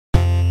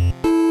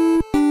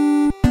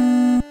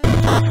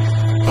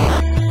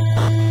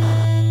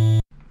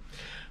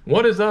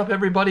What is up,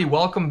 everybody?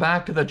 Welcome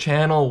back to the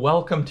channel.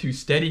 Welcome to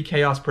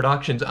SteadyChaos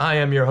Productions. I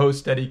am your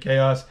host,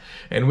 SteadyChaos,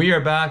 and we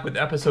are back with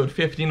episode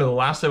 15 of The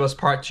Last of Us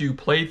Part 2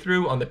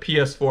 playthrough on the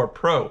PS4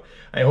 Pro.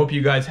 I hope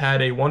you guys had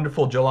a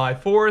wonderful July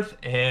 4th,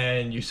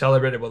 and you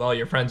celebrated with all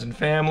your friends and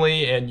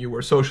family, and you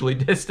were socially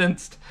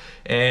distanced,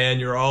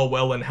 and you're all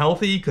well and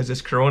healthy, because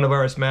this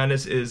coronavirus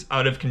madness is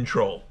out of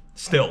control.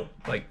 Still,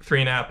 like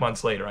 3.5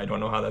 months later. I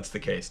don't know how that's the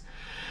case.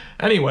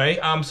 Anyway,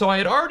 so I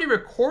had already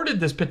recorded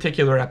this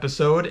particular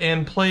episode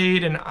and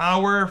played an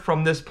hour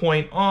from this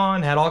point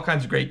on, had all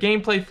kinds of great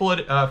gameplay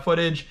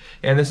footage,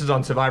 and this is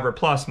on Survivor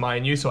Plus,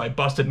 mind you, so I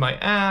busted my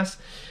ass.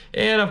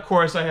 And of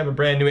course, I have a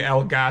brand new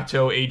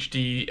Elgato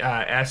HD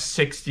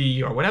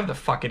S60, or whatever the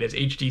fuck it is,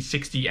 HD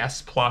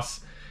 60S Plus.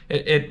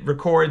 It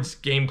records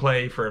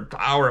gameplay for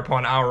hour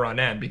upon hour on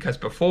end, because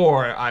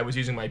before I was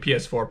using my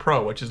PS4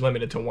 Pro, which is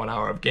limited to 1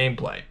 hour of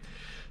gameplay.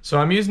 So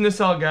I'm using this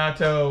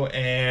Elgato,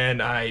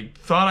 and I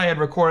thought I had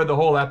recorded the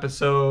whole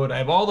episode. I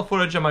have all the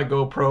footage on my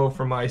GoPro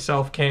for my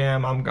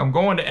self-cam. I'm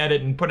going to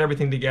edit and put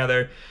everything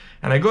together,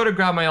 and I go to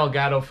grab my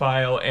Elgato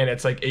file, and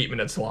it's like 8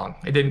 minutes long.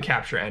 I didn't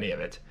capture any of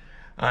it.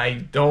 I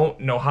don't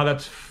know how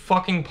that's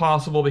fucking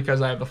possible,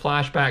 because I have the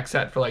flashback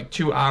set for like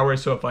 2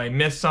 hours, so if I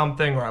miss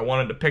something or I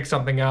wanted to pick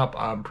something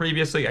up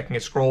previously, I can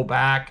scroll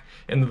back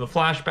into the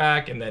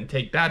flashback and then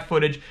take that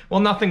footage. Well,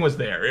 nothing was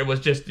there. It was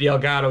just the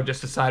Elgato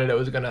just decided it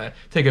was gonna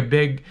take a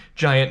big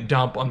giant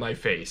dump on my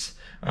face.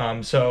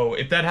 So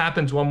if that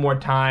happens one more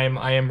time,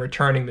 I am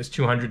returning this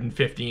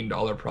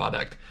 $215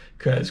 product,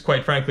 because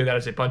quite frankly, that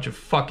is a bunch of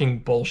fucking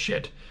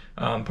bullshit.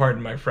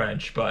 Pardon my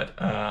French, but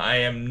I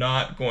am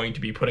not going to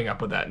be putting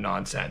up with that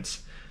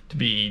nonsense. To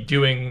be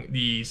doing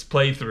these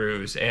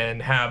playthroughs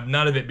and have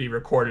none of it be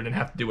recorded and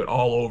have to do it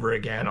all over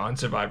again on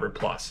Survivor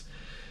Plus.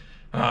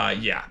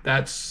 Yeah,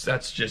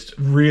 that's just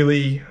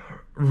really,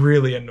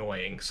 really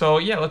annoying. So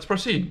yeah, let's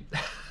proceed.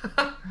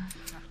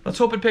 Let's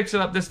hope it picks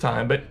it up this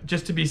time, but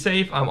just to be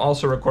safe, I'm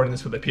also recording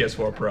this with a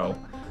PS4 Pro.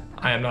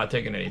 I am not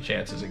taking any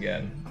chances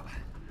again.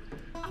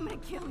 I'm gonna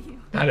kill you.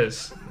 That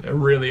is a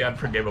really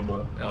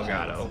unforgivable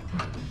Elgato.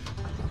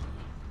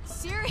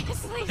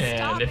 Seriously, And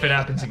stop if it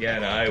happens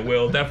again, I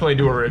will definitely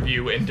do a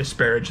review and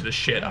disparage the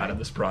shit out of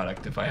this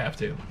product if I have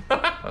to.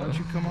 Why don't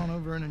you come on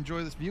over and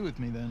enjoy this view with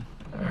me then?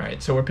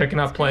 Alright, so we're picking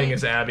up playing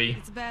as Abby.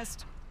 It's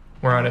best.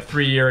 We're on a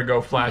 3-year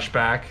ago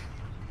flashback.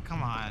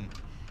 Come on.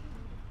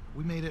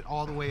 We made it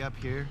all the way up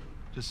here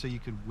just so you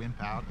could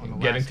wimp out on the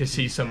Getting last to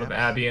see 2 some of steps.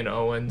 Abby and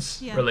Owen's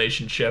Yeah.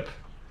 relationship.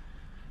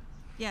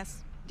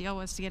 Yes, deal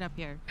was to get up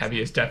here.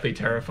 Abby is deathly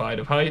terrified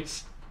of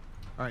heights.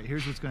 All right,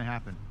 here's what's going to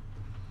happen.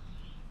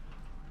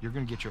 You're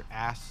going to get your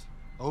ass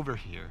over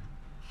here,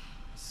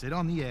 sit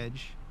on the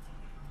edge,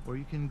 or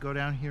you can go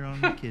down here on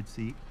the kid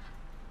seat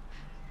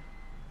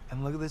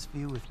and look at this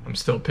view with me. I'm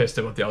still pissed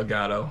about the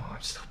Elgato.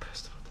 I'm still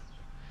pissed about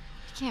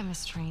You can't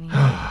miss training.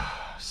 that.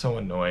 So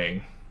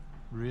annoying.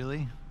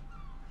 Really?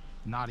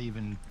 Not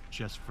even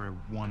just for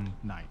one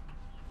night.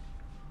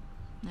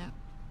 No.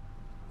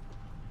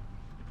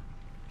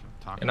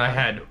 Talk And I about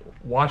it. had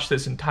watched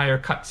this entire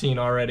cutscene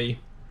already.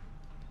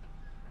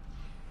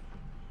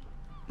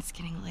 It's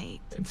getting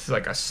late. It's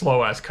like a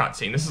slow-ass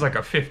cutscene. This is like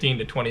a 15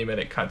 to 20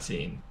 minute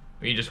cutscene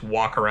where you just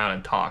walk around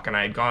and talk. And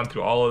I had gone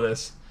through all of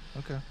this,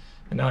 Okay.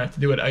 and now I have to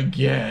do it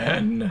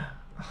again.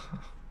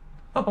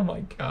 Oh my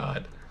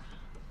god.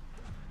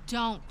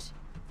 Don't.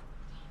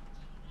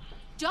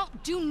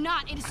 Do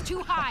not. It is too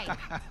high.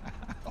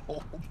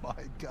 Oh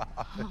my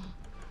god.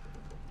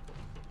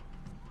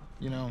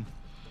 You know,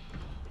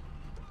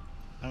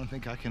 I don't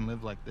think I can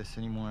live like this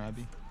anymore,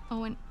 Abby.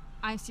 Owen,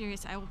 I'm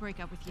serious. I will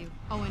break up with you.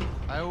 Owen.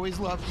 I always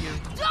loved you.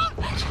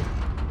 Don't!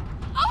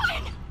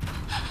 Owen!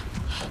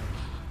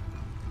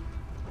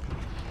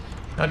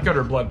 That got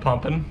her blood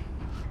pumping.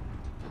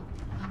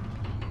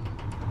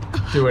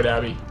 Do it,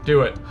 Abby.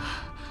 Do it.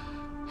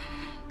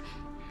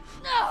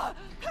 No!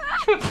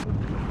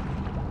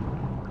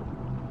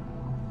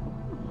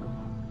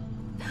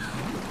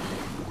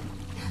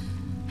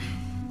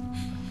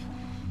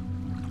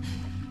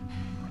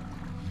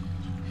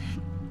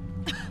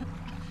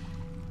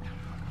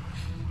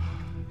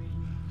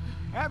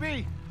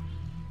 Abby!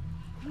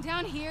 I'm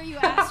down here, you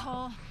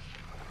asshole.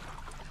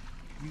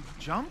 You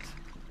jumped?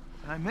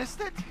 And I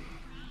missed it?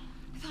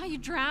 I thought you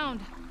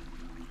drowned.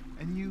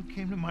 And you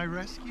came to my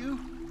rescue?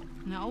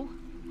 No.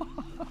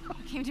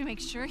 I came to make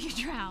sure you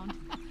drowned.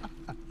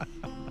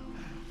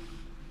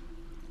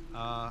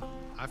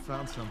 I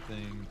found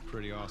something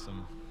pretty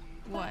awesome.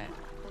 What?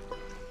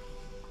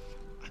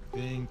 I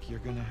think you're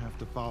gonna have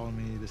to follow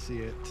me to see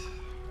it.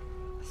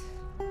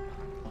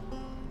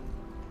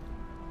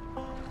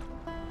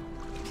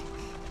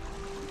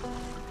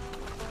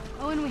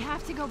 Owen, we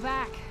have to go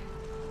back.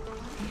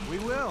 We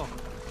will,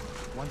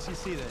 once you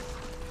see this.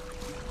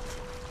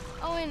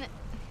 Owen,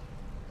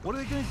 What are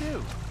they gonna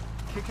do?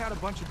 Kick out a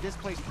bunch of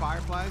displaced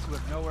fireflies who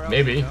have nowhere else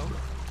Maybe. to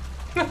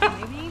go?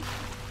 maybe?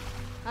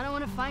 I don't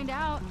want to find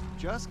out.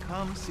 Just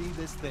come see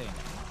this thing.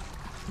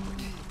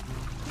 Take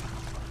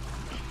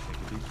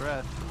a deep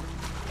breath.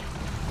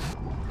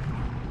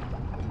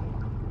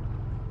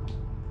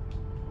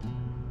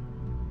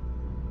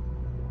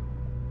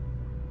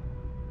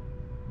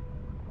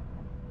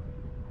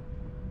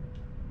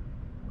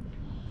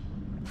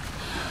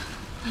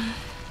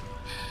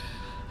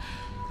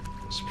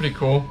 It's pretty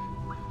cool.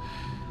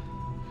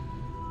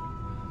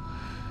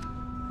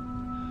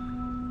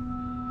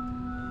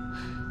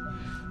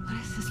 What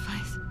is this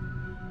place?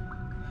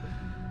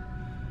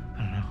 I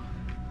don't know.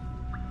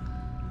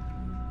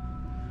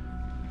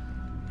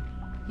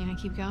 You wanna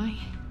keep going?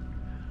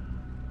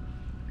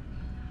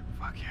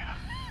 Fuck yeah.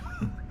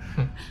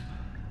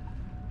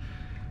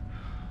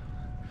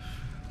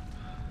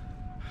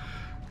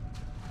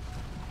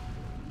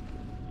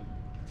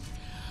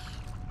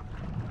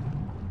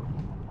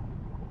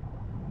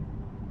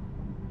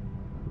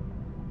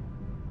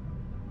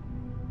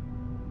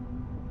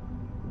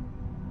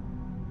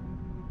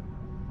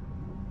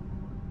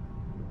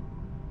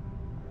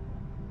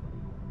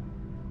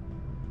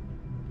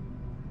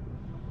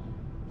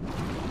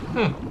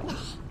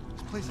 This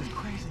place is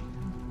crazy.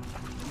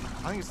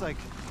 I think it's like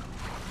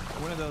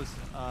one of those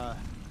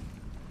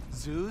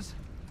zoos,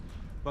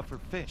 but for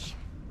fish.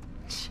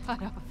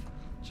 Shut up.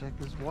 Check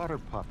this water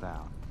pup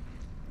out.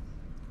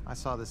 I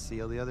saw this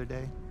seal the other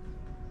day.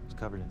 It was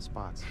covered in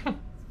spots.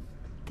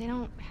 They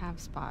don't have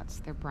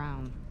spots. They're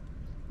brown.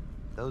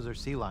 Those are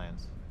sea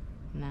lions.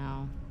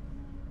 No.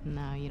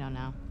 No, you don't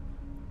know.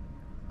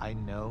 I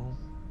know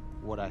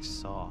what I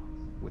saw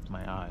with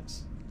my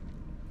eyes.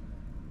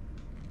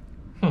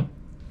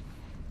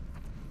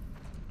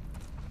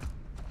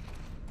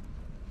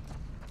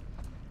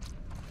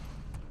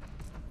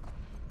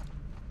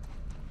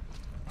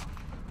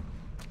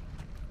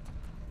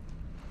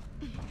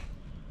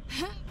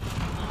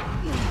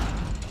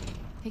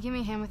 Hey, give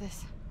me a hand with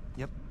this.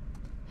 Yep.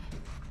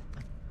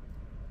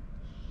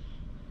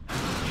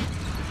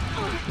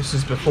 This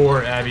is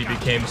before Abby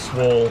became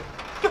swole.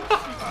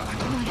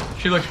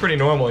 She looks pretty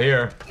normal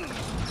here.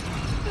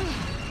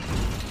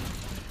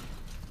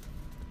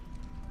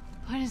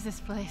 What is this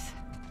place?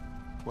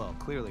 Well,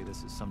 clearly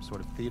this is some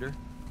sort of theater,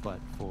 but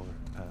for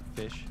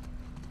fish.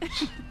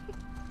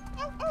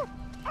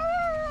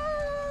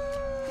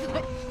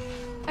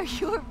 Are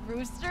you a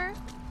rooster?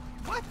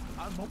 What?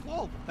 I'm a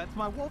wolf. That's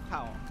my wolf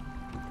howl.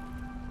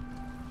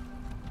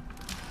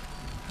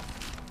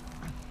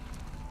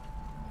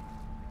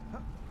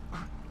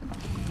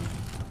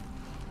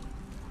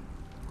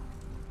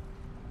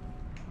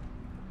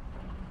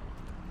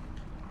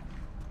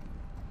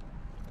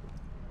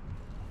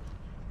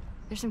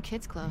 There's some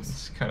kids' clothes.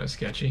 It's kind of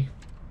sketchy.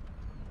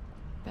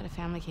 Bet a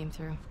family came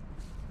through.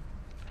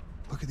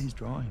 Look at these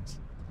drawings.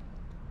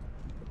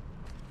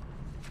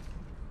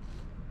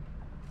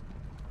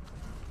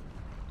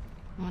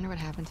 I wonder what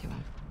happened to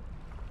him.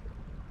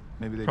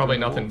 Maybe they Probably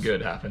drew the nothing wolves.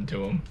 good happened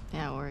to him.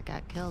 Yeah, or it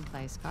got killed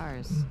by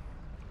scars.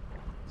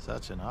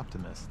 Such an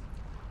optimist.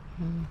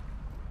 Hmm.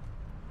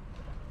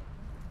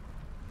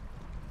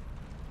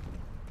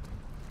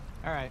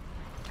 All right,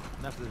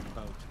 enough of this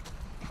boat.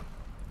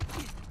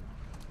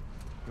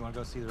 You want to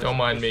go see the rest Don't of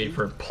mind the me shoot?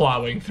 for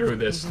plowing through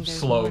this You think there's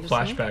slow more to see?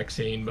 flashback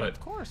scene, but Of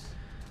course.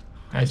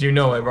 as you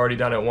know, I've already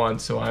done it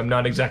once, so I'm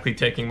not exactly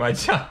taking my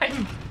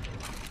time.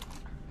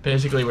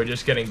 Basically, we're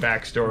just getting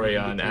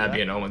backstory on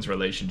Abby and Owen's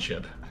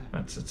relationship.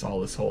 That's all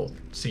this whole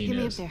scene Get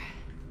me up is. there.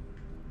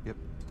 Yep.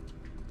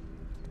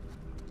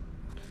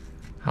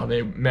 How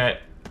they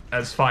met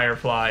as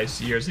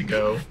Fireflies years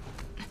ago.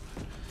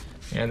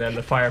 And then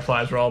the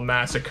Fireflies were all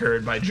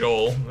massacred by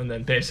Joel, and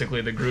then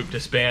basically the group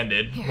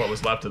disbanded, what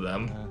was left of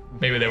them.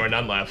 Maybe there were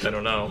none left, I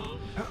don't know.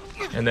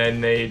 And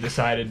then they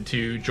decided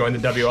to join the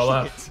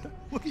WLF.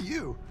 Look at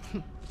you.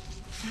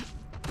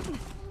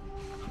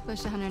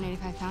 Pushed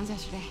 185 pounds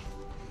yesterday.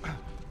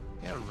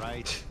 Yeah,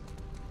 right.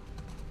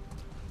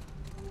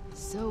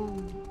 So,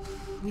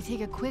 we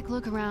take a quick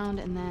look around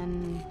and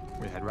then...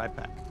 We head right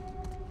back.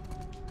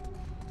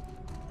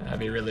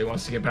 Abby really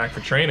wants to get back for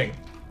training.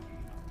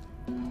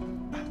 Oh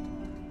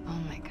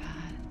my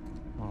god.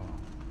 Oh,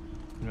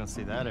 you don't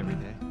see that every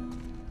day.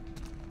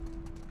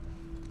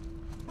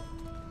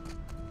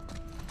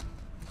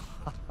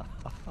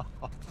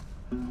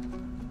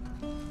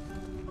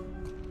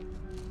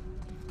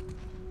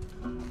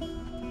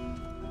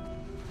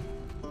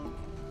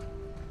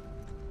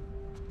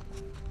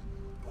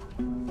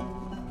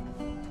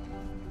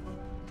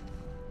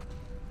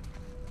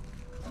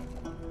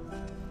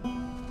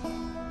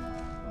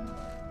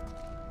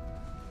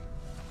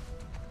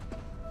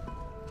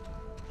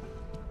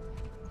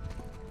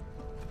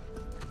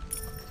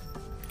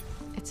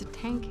 It's a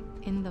tank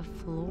in the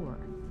floor.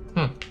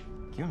 Can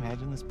you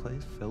imagine this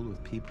place filled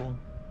with people?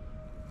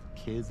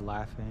 Kids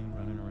laughing,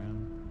 running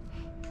around.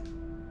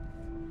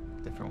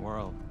 Different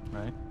world,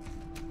 right?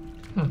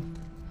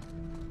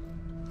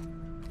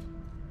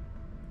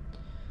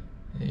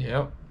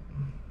 Yep.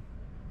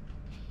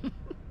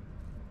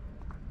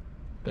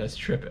 Best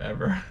trip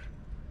ever.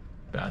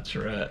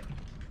 Bachelorette.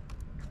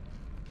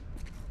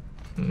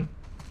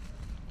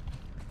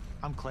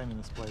 I'm claiming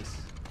this place.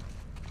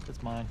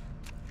 It's mine.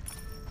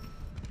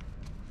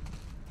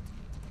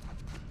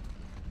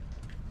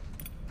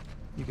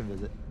 You can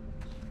visit.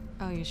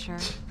 Oh, you sure?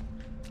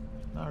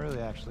 Not really,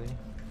 actually.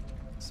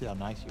 See how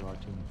nice you are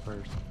to me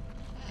first.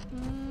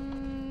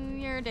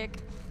 You're a dick.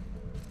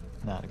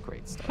 Not a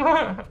great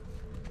start.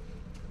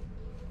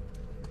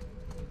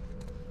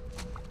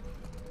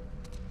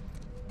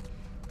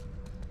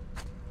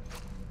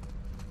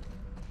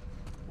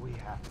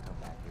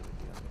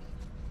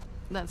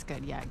 That's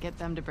good, yeah. Get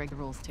them to break the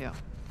rules, too.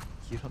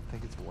 You don't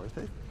think it's worth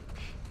it?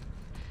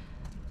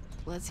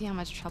 Let's see how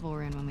much trouble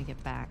we're in when we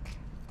get back.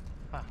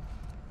 Huh.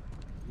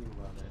 You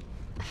love it.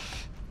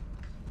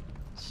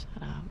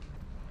 Shut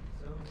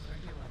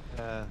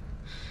up.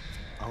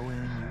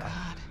 Owen.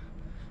 God.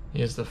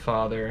 He is the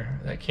father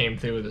that came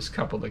through with his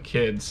couple of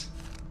kids.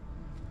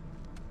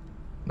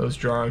 Those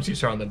drawings you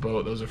saw on the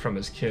boat, those are from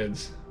his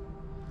kids.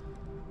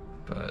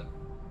 But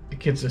the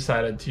kids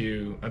decided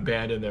to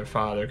abandon their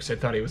father because they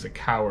thought he was a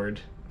coward.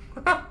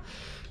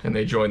 And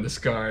they joined the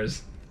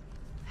Scars.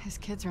 His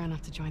kids ran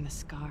off to join the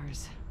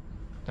Scars.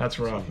 That's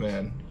rough,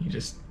 man. He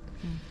just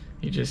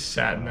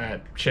sat in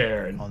that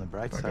chair and On the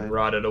bright fucking side,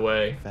 rotted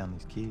away. found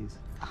these keys.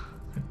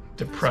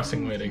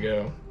 Depressing way to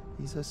go.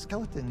 He's a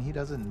skeleton. He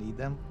doesn't need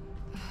them.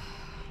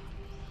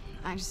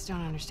 I just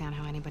don't understand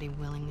how anybody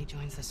willingly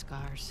joins the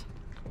Scars.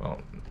 Well,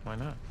 Why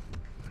not?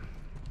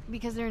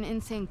 Because they're an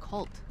insane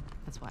cult.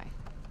 That's why.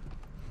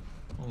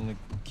 Well, in the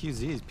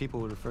QZs,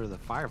 people would refer to the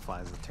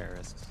Fireflies as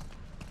terrorists.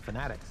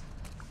 Fanatics.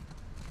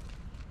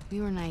 We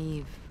were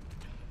naive.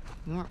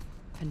 We weren't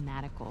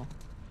fanatical.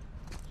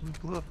 We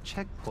blew up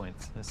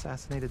checkpoints and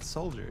assassinated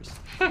soldiers.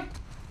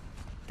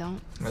 Don't.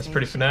 That's say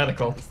pretty shit like that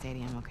fanatical. at the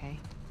stadium, okay?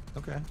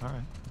 Okay,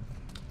 alright.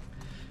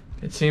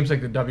 it seems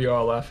like the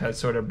WLF has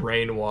sort of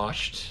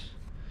brainwashed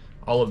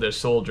all of their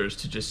soldiers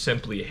to just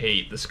simply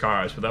hate the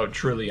Scars without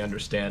truly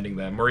understanding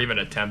them or even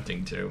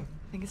attempting to.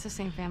 I think it's the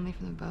same family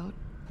from the boat.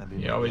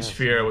 You always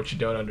fear what you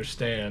don't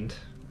understand.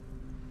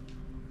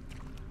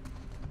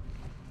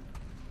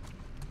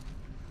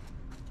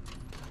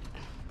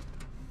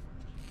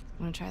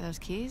 Wanna try those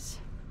keys?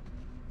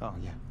 Oh,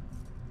 yeah.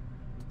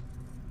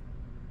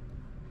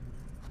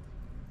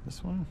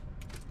 This one?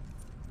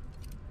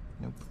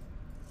 Nope.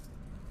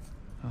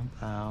 How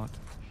about...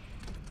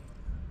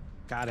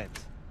 Got it.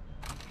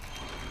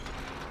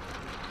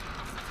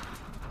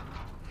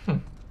 Hmm.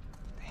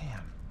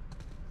 Damn.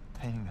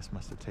 Painting this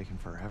must have taken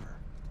forever.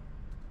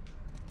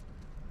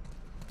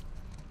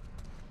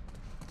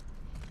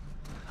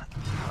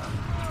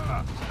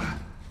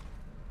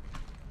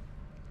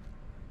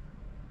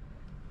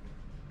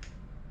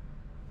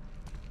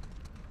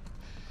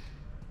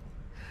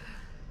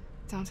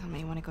 Don't tell me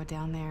you want to go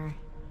down there.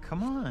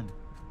 Come on.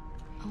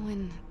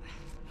 Owen,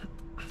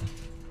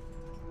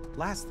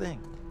 Last thing.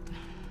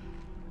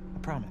 I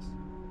promise.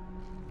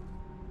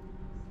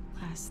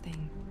 last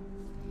thing.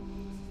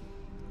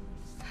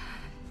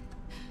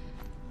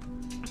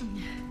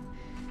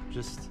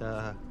 Just,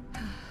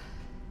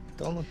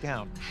 don't look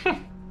down.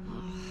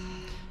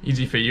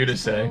 Easy for you to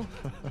say.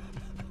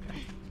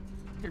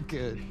 You're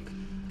good.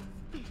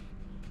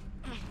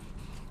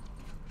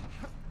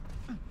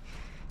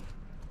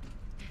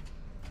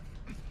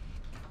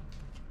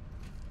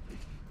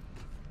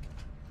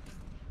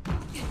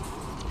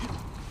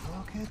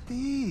 Look at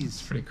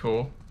these. Pretty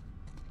cool.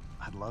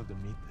 I'd love to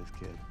meet this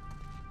kid.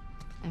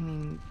 I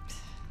mean,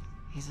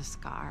 he's a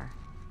Scar.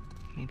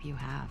 Maybe you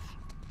have.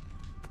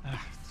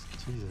 Ah,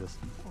 Jesus.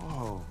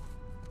 Whoa.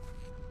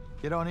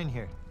 Get on in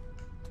here.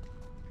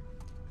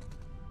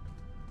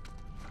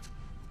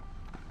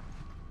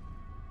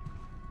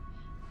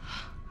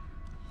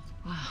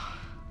 Wow.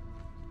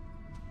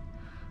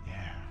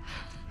 Yeah.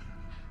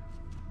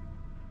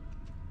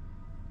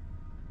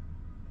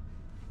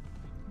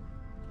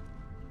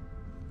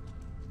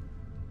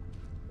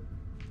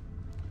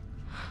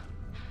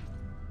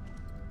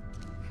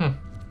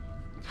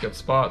 Good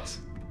spots.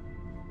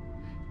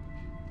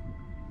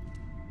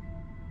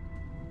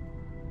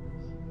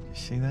 You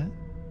see that?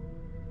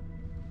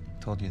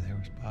 Told you they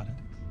were spotted.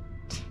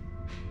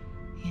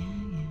 Yeah,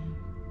 yeah.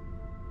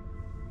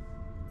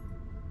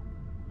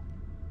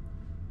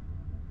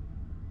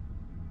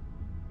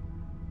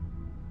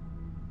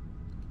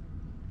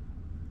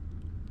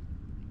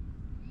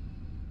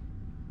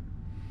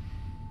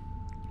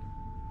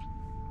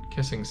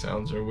 Kissing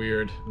sounds are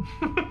weird.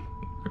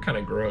 They're kind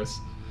of gross,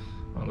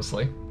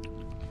 honestly.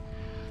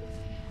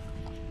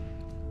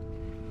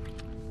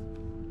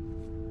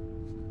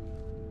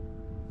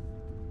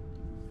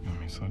 You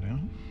want me to slow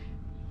down?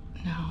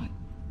 No.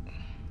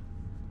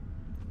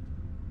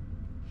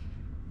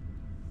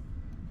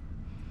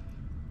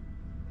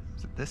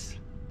 Is it this?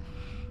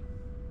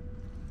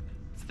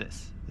 It's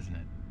this, isn't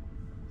it?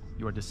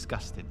 You are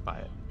disgusted by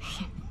it.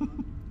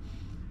 Come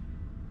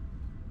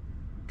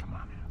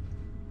on, Ab.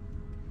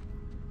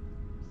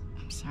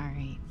 I'm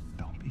sorry.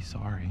 Don't be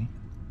sorry.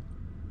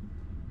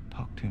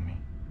 Talk to me.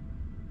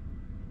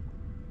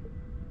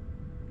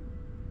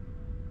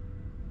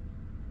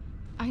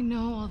 I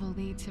know all the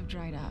leads have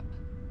dried up.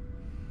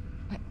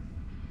 But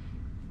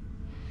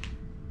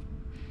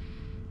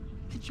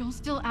Joel's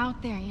still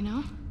out there, you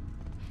know?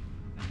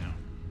 I know.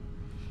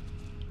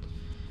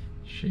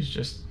 She's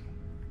just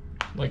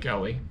like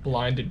Ellie,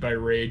 blinded by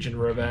rage and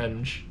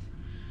revenge.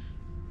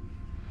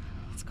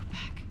 Let's go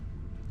back.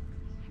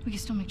 We can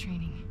still make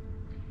training.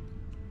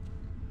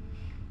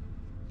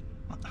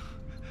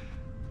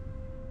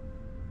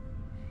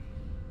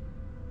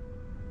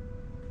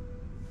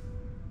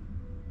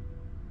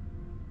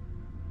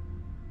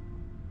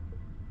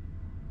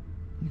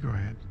 You go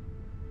ahead.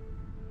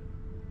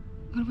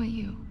 What about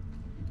you?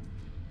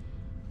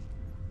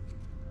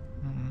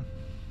 I'm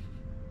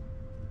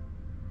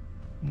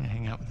gonna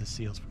hang out with the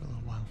seals for a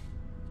little while.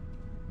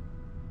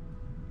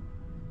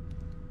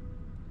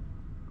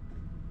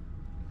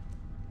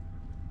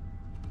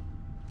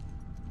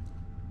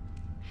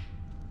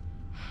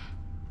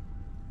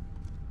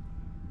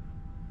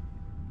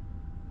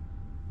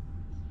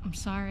 I'm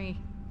sorry.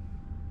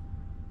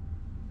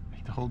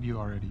 I told you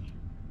already.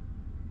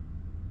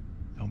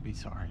 Don't be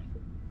sorry.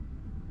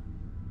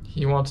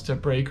 He wants to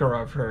break her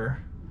of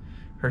her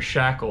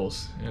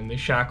shackles, and the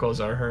shackles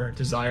are her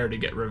desire to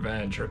get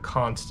revenge, her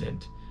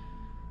constant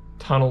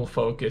tunnel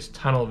focused,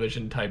 tunnel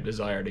vision type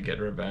desire to get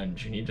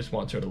revenge, and he just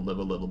wants her to live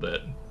a little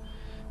bit,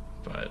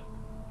 but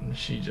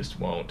she just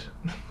won't.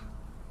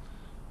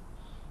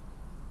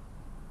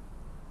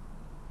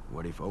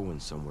 What if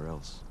Owen's somewhere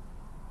else?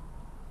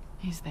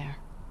 He's there.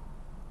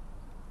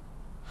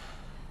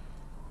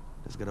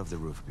 Let's get off the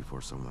roof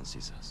before someone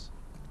sees us.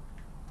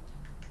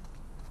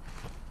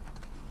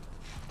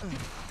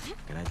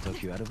 Can I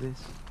talk you out of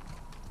this?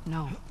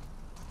 No.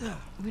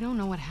 We don't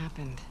know what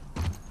happened.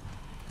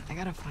 I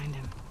gotta find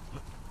him.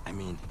 I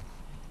mean,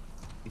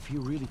 if you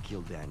really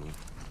killed Danny...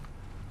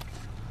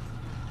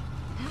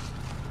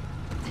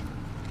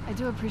 I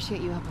do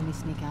appreciate you helping me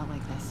sneak out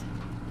like this.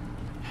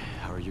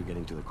 How are you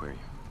getting to the aquarium?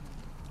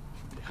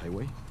 The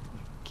highway?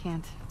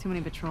 Can't. Too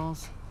many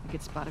patrols. I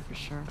get spotted for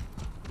sure.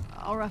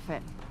 I'll rough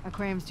it.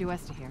 Aquarium's due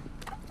west of here.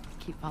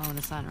 Keep following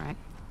the sun, right?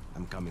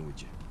 I'm coming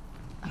with you.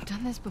 I've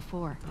done this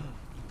before.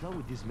 Not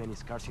with this many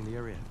scars in the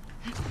area.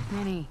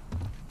 Manny,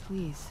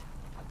 please.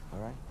 All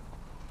right?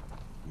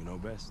 You know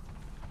best.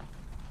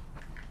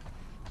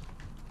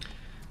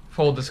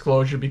 Full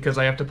disclosure, because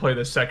I have to play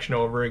this section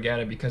over again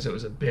and because it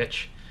was a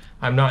bitch,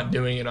 I'm not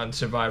doing it on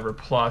Survivor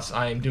Plus.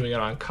 I am doing it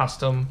on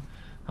Custom.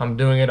 I'm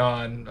doing it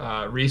on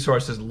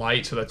Resources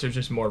Light, so that there's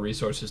just more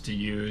resources to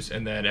use,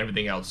 and then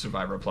everything else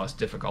Survivor Plus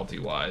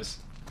difficulty-wise.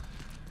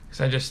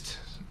 Because I just...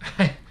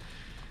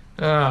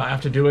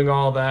 after doing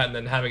all that and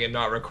then having it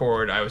not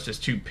record, I was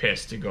just too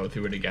pissed to go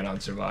through it again on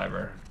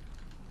Survivor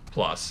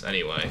Plus,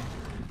 anyway.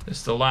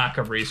 Just the lack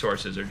of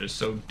resources are just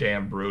so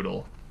damn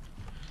brutal.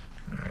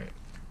 Alright.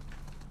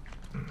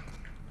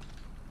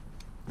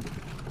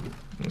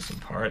 There's some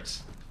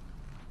parts.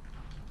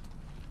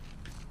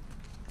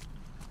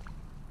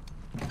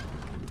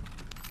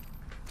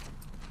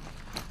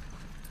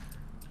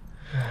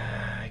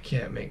 I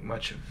can't make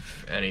much of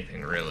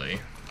anything, really.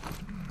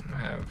 I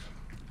have...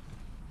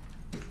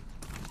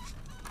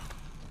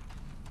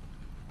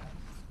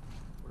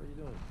 What are you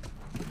doing?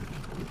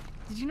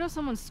 Did you know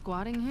someone's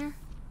squatting here?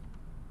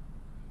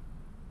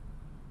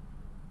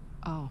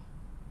 Oh.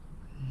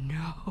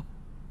 No.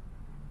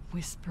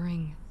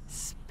 Whispering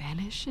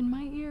Spanish in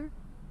my ear?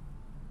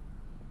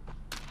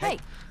 Hey!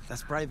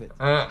 That's private.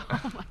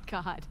 Oh my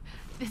god.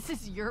 This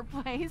is your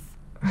place?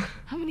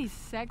 How many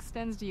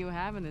sextons do you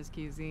have in this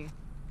QZ?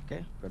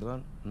 Okay,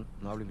 perdón. No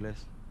hablo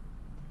inglés.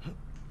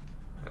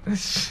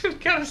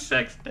 Got a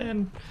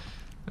sexton.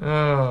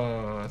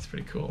 Oh, that's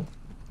pretty cool.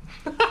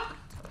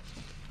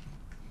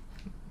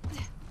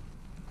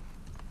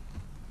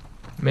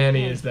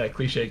 Manny is that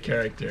cliche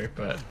character,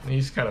 but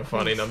he's kind of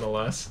funny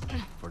nonetheless.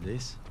 For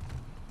this?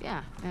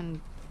 Yeah, and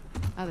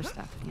other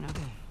stuff, you know.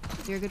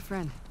 You're a good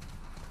friend.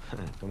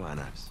 Come on,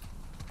 Abs.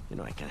 You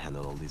know I can't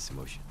handle all this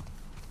emotion.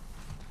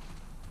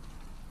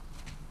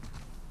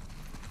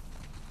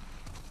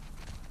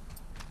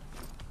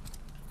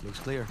 Looks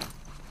clear.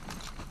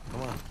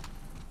 Come on.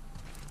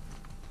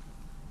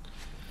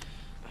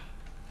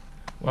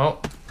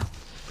 Well,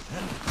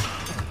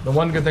 the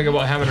one good thing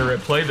about having to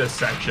replay this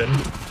section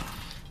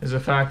is the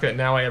fact that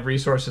now I have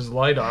Resources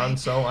Light on,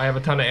 so I have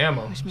a ton of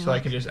ammo. So I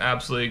can just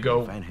absolutely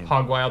go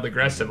hog wild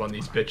aggressive on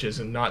these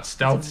bitches and not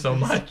stealth so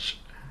much.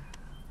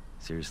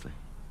 Seriously,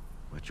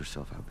 watch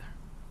yourself out there.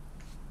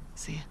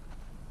 See ya.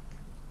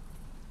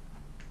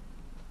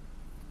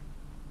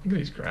 Look at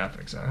these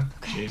graphics, huh?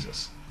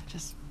 Jesus.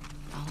 Just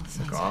follow the Look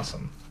sunset.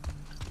 awesome.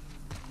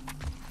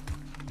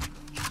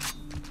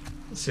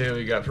 Let's see what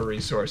we got for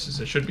resources.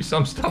 There should be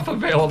some stuff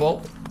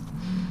available,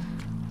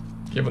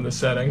 given the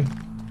setting.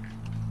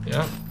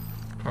 Yeah,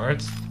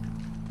 parts.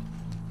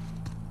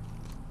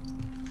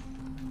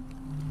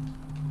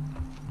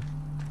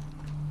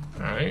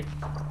 Alright.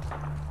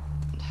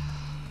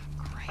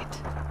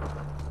 Great.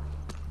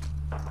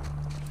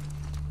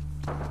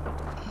 Ugh,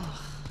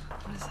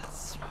 what is that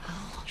smell?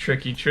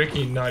 Tricky,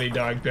 tricky Naughty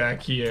Dog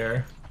back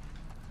here.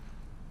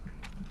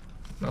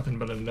 Nothing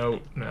but a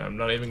note. No, I'm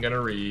not even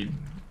gonna read.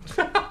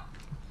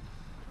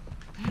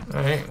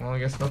 Alright, well I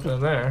guess nothing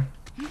in there.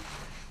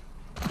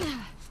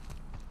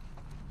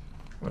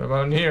 What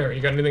about in here?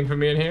 You got anything for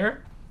me in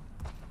here?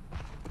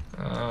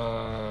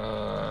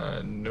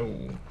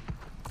 No.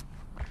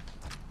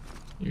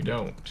 You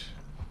don't.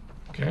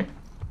 Okay.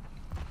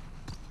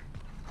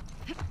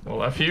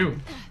 Well, F you.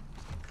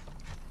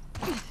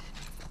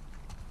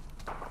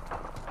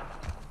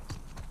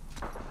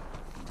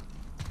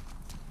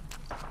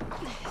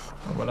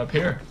 How about up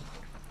here?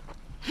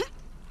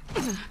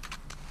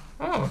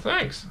 Oh,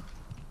 thanks.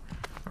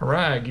 A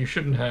rag you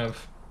shouldn't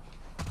have.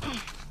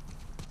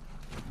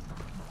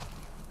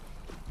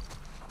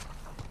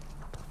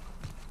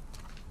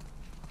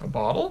 A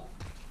bottle?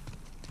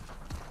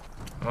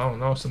 Oh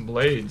no, some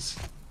blades.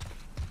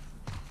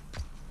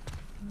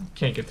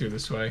 Can't get through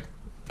this way,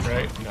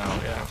 right? No,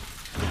 yeah.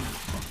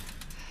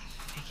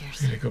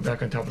 Figures. I'm gonna go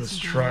back on top of this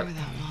Doesn't truck. go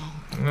that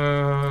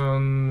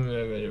long.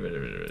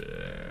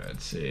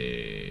 Let's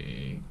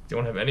see.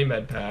 Don't have any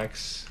med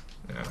packs.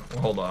 Yeah,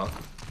 we'll hold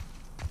off.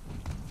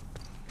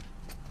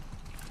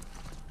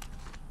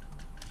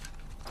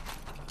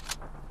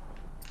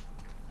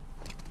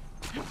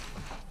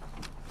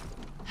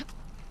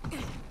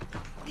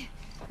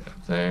 Get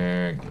up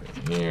there, get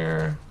in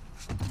here.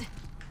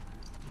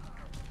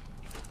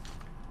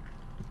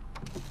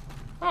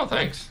 Oh,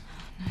 thanks.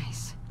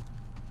 Nice.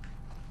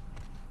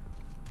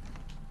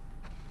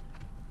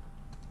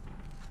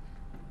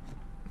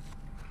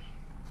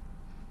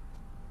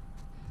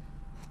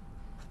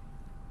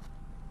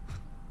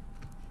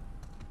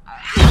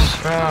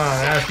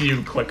 Ah, F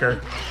you,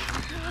 clicker.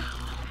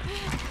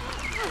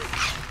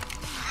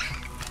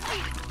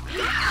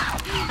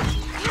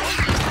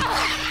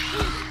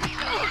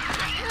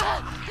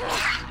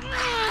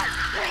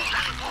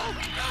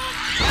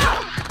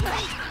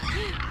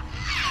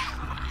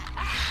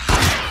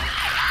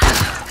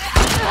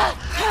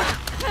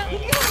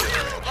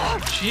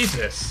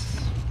 Jesus.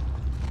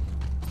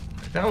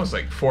 That was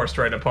like forced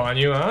right upon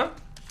you, huh?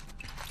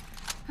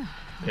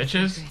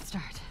 Bitches. Great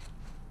start.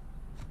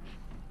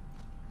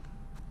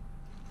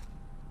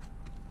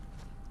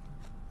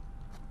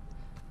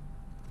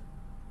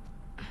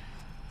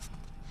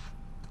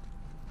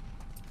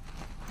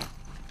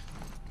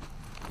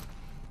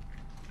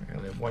 I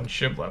only have one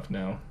ship left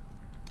now.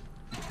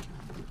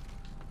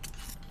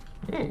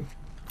 Ooh.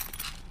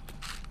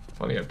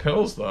 Plenty of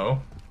pills,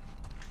 though.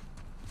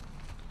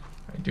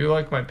 I do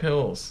like my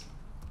pills.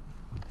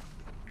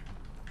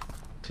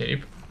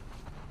 Tape.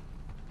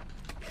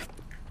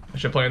 I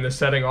should play in this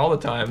setting all the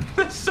time.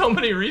 So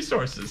many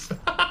resources.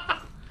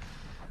 I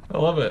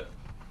love it.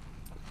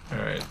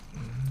 Alright.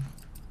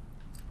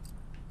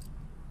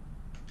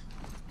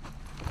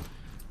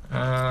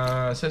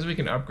 It says we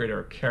can upgrade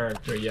our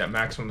character. Yeah,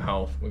 maximum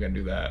health. We're gonna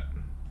do that.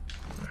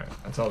 Alright,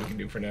 that's all we can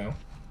do for now.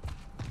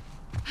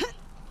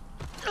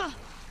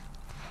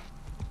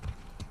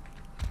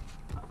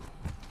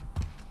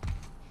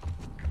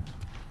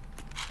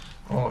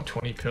 Oh,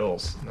 20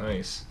 pills.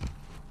 Nice.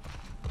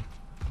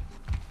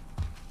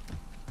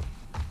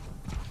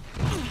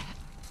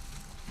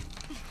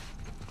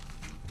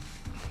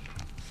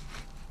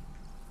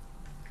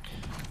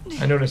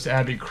 I noticed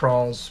Abby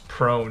crawls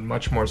prone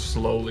much more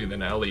slowly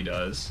than Ellie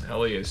does.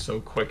 Ellie is so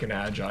quick and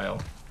agile.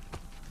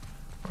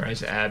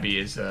 Whereas Abby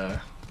is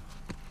a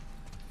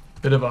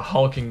bit of a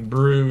hulking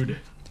brood.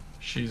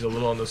 She's a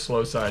little on the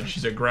slow side.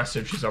 She's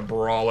aggressive. She's a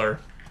brawler.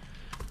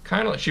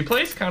 She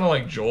plays kind of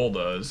like Joel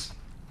does.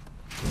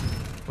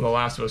 For The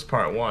Last of Us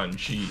Part 1,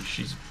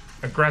 she's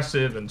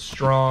aggressive and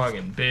strong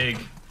and big,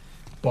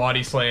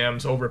 body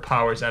slams,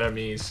 overpowers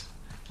enemies,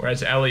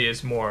 whereas Ellie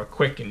is more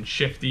quick and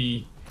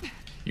shifty,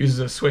 uses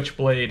a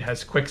switchblade,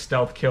 has quick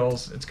stealth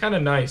kills. It's kind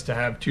of nice to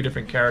have two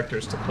different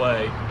characters to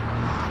play.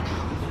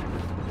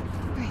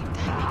 Great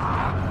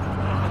timing.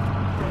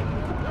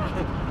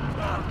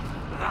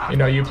 You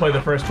know, you play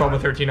the first 12 or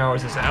 13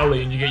 hours as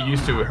Ellie and you get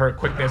used to her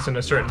quickness and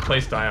a certain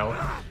playstyle.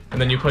 And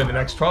then you play the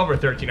next 12 or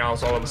 13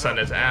 hours all of a sudden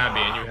as Abby,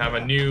 and you have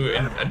a new,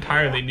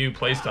 entirely new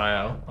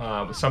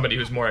playstyle with somebody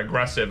who's more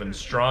aggressive and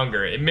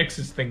stronger. It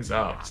mixes things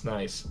up. It's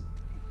nice.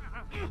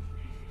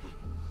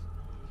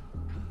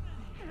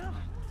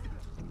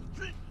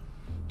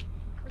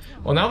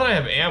 Well, now that I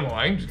have ammo,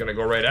 I'm just gonna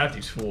go right at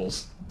these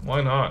fools.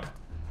 Why not?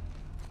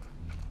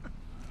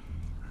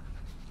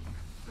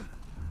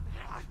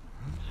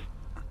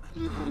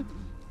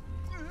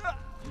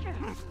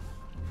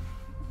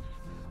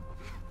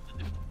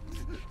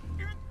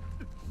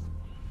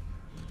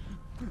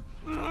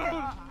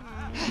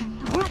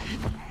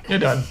 You're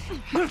done.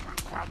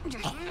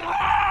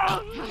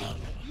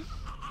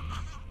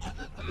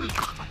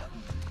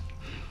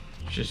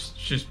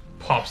 Just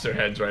pops their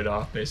heads right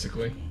off,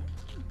 basically.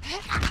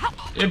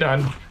 You're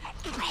done.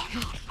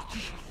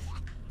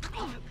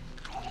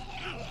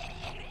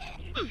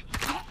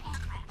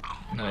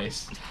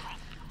 Nice.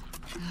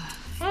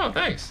 Oh,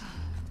 thanks.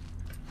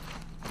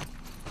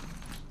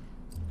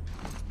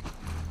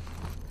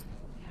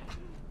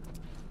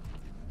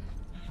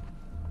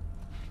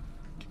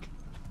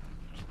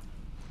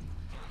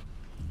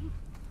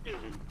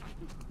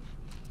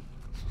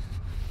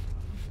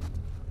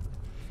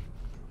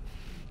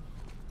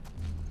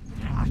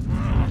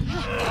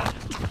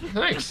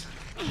 Thanks.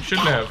 You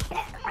shouldn't have.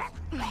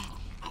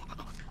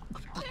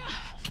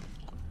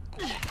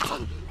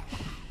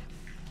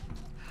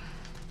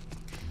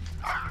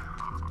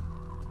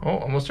 Oh,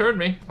 almost heard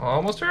me.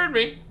 Almost heard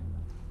me.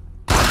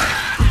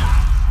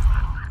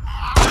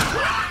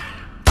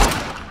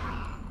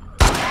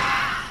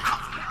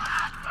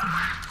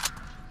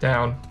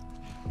 Down.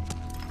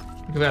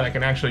 Look at that, I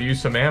can actually use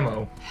some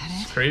ammo.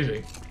 It's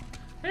crazy.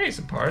 Hey,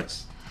 some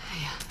parts.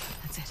 Yeah,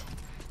 that's it.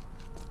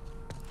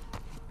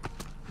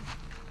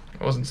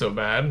 It wasn't so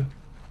bad.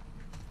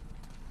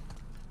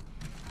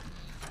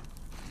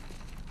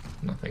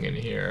 Nothing in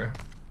here.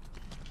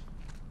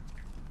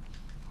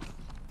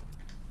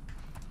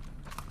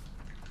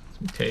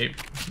 Some tape,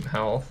 some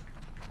health.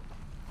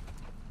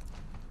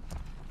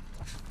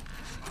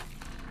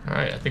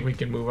 Alright, I think we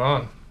can move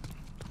on.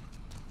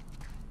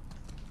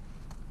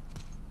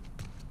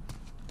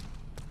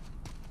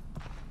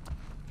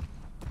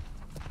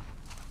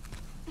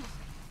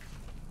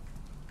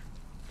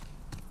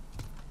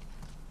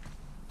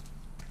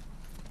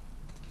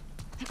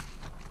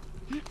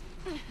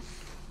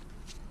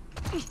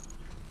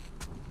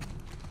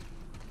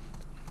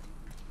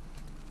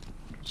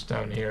 It's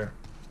down here.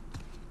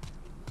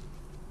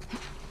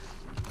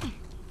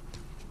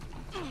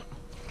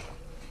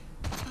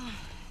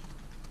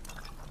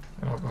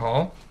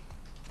 Alcohol.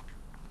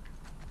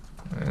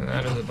 And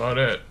that is about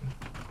it.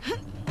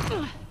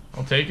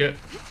 I'll take it.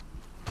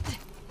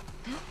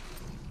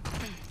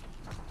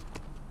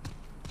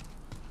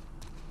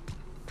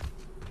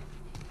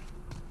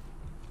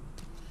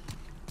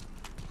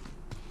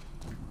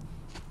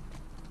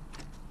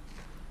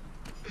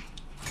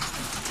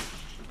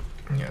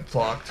 Yeah, it's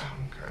locked.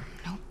 Okay.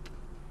 Nope.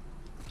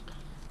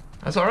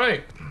 That's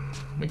alright.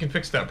 We can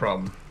fix that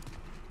problem.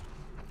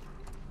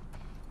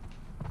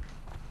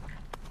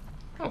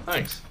 Oh,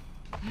 thanks.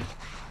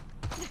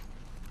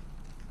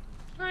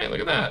 Hey, look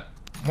at that.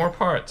 More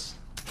parts.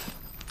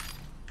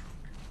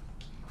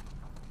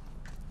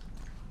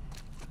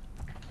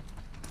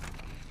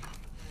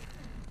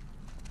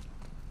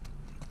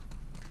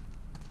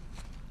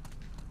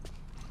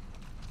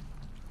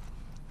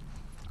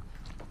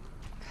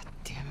 God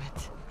damn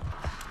it.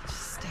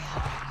 Just stay out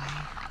of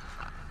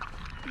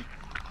my way.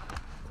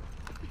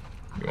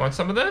 You want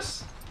some of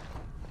this?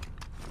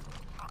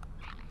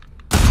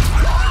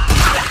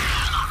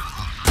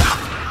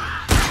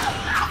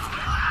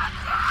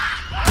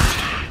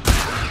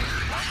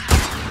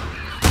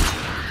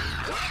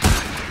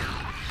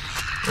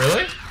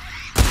 Really?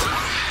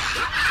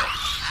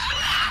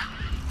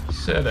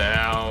 Sit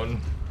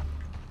down.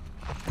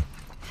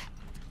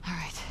 All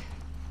right.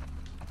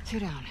 2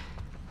 down.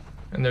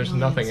 And there's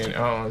nothing in.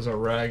 Oh, there's a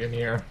rag in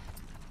here.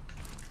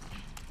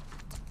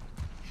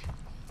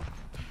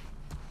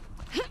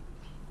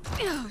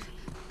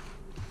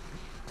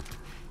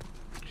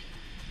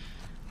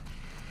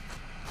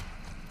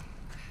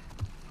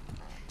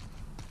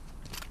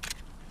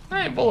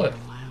 Hey, bullet.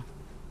 Wow.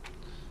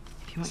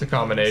 It's a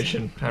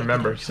combination. I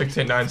remember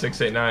 689,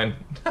 689.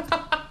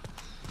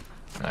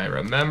 I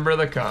remember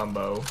the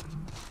combo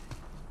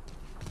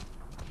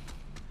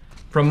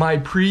from my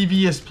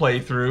previous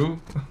playthrough,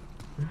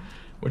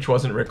 which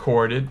wasn't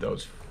recorded.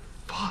 Those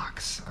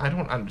fucks. I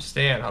don't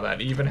understand how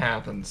that even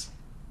happens.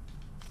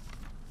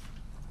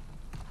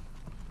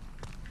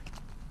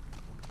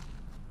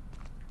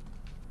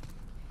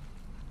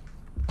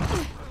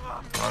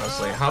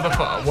 Honestly, how the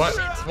fuck? What?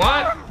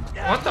 What?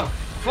 What the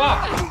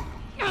fuck?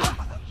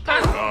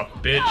 Oh,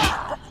 bitch.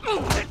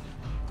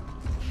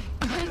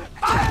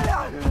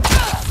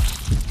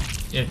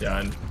 You're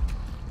done.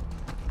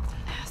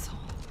 Asshole.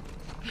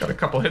 Got a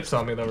couple hits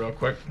on me though, real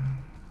quick.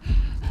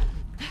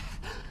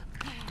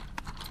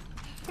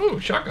 Ooh,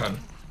 shotgun.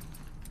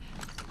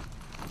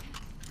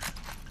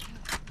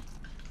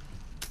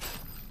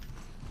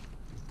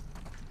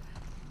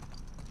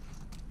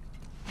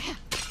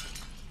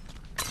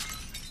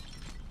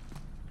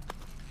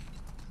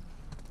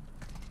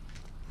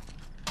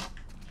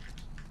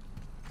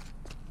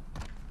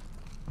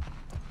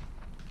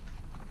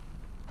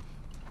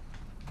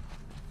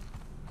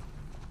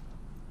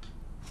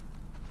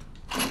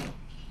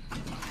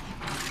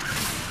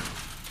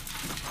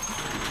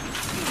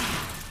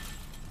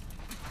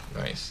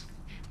 Nice.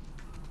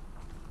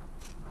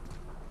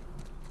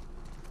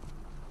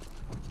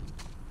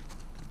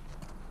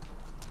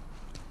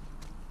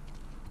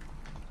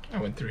 I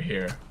went through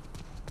here.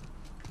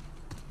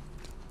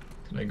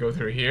 Did I go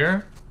through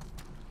here?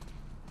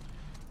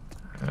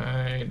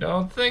 I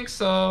don't think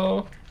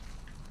so.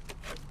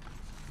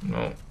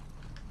 No.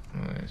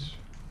 Nice.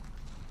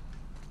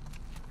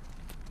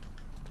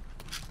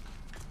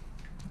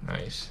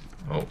 Nice.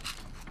 Oh.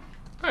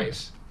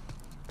 Nice.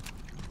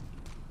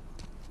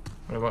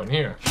 What about in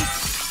here?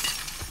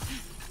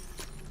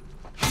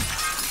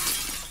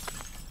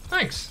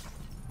 Thanks.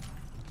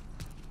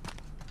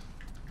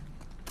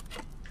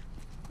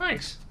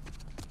 Thanks.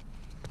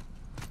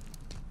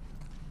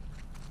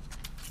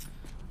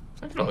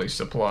 Look at all these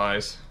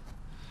supplies.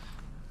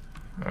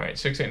 Alright,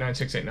 689,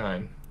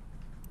 689.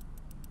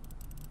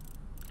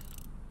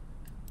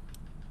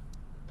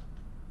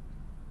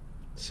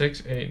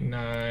 Six, eight,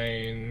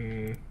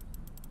 nine.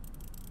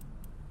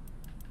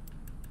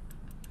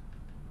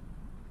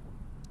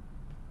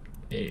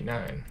 8,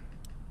 9.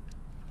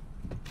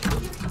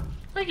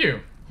 Thank you.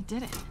 I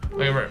did it. Thank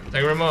you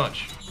very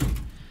much.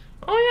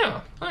 Oh yeah,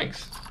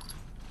 thanks.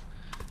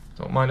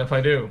 Don't mind if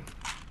I do.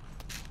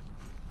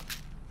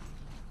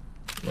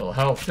 A little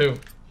health too.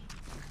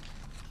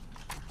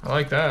 I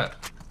like that.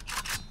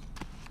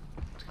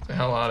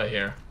 hell out of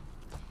here.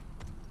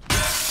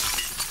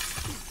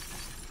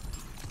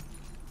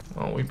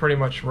 Well, we pretty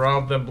much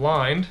robbed them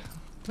blind.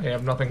 They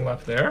have nothing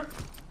left there.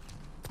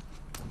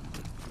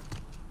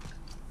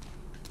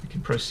 We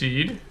can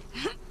proceed.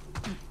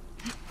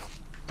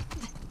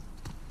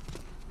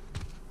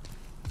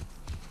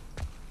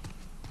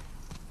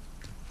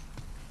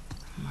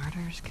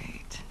 Martyr's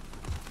Gate.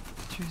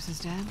 Truce is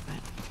dead, but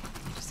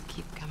I just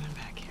keep coming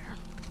back here.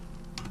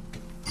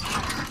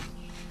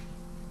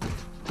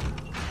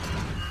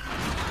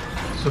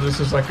 So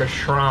this is like a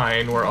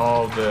shrine where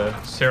all the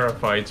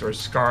Seraphites, or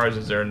Scars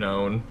as they're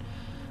known,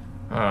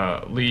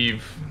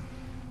 leave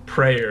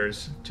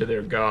prayers to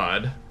their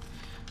god,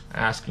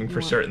 asking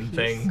for certain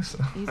things.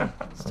 Easy.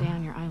 Stay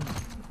on your island.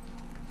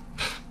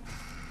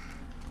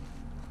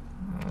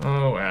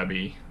 Oh,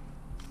 Abby.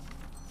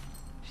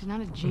 She's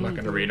not a genie. I'm not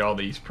going to read all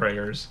these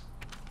prayers.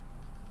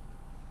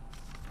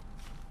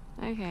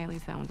 Okay, at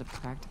least that one's a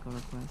practical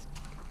request.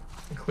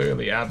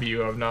 Clearly, Abby, you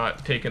have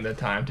not taken the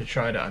time to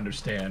try to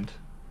understand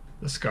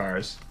the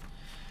Scars.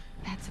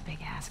 That's a big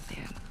ask, dude.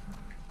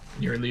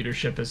 Your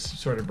leadership has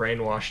sort of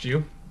brainwashed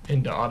you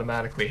into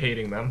automatically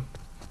hating them.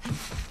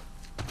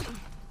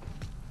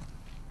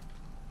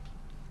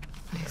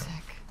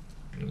 Isaac.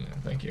 Yeah,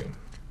 thank you.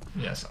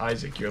 Yes,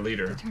 Isaac, your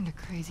leader. You turned a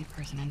crazy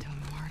person into a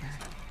martyr.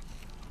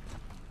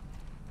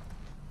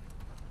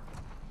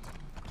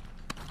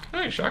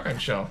 Hey, shotgun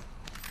shell.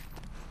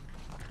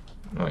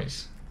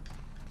 Nice.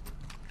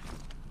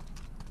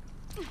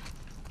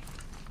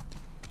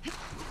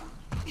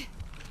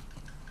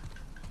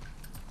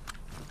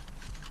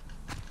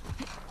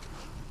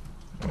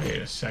 Wait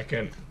a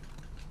second.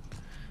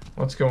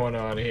 What's going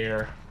on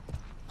here?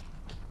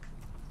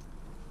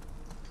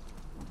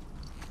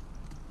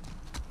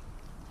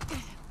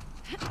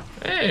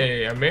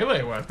 Hey, a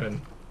melee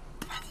weapon.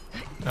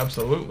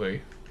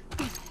 Absolutely.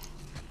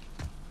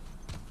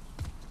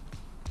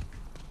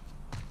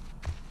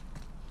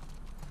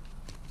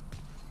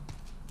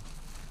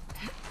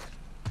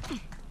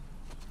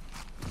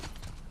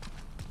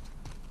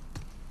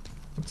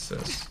 What's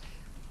this?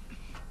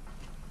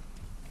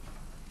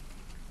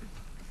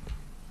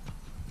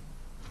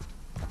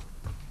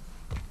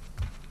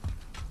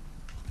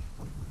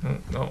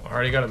 No, I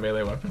already got a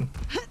melee weapon.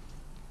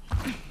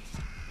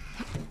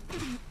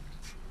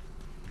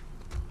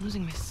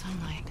 Losing my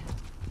sunlight.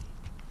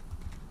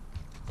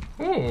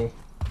 Ooh.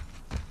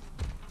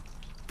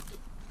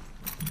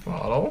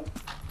 Bottle.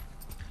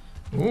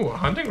 Ooh, a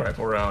hunting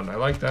rifle round. I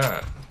like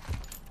that.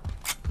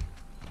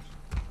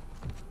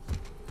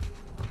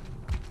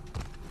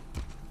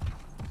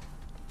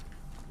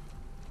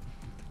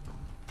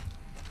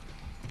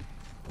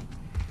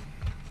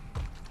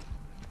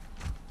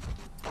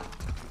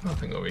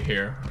 Nothing over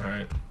here.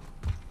 Alright.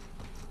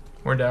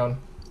 We're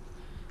down.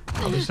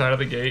 Other side of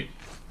the gate.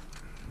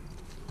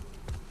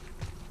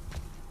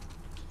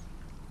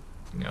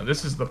 Now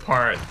this is the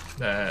part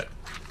that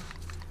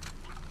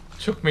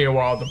took me a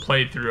while to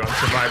play through on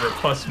Survivor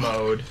Plus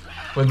mode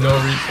with no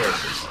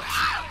resources.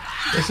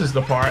 This is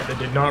the part that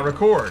did not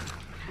record,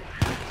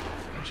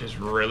 which is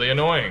really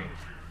annoying.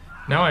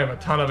 Now I have a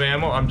ton of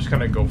ammo. I'm just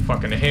gonna go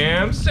fucking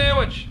ham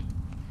sandwich.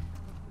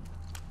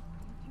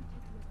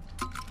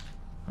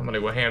 I'm gonna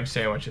go ham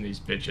sandwich in these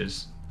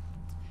bitches.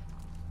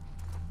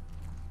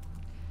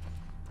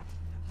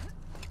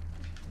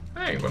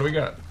 Hey, what do we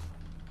got?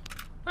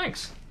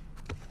 Thanks.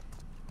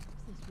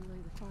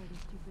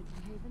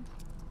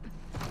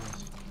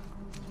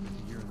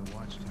 You're in the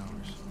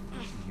watchtowers.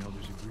 The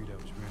elders agreed I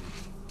was ready.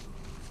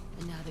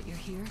 And now that you're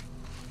here,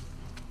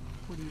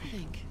 what do you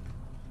think?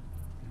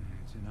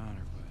 It's an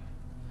honor, but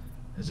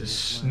There's a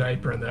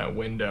sniper in that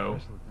window.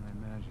 desolate than I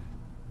imagined.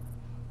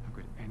 How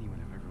could anyone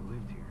have ever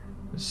lived here?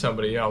 There's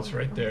somebody else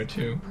right there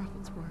too.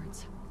 Prophet's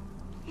words.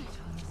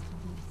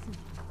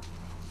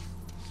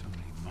 So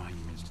many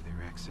monuments to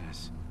their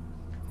excess.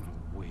 What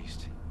a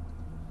waste.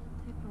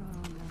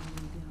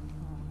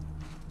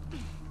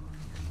 Your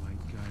light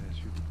guide us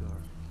through the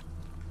dark.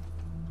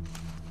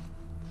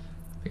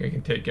 Think I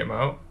can take him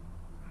out?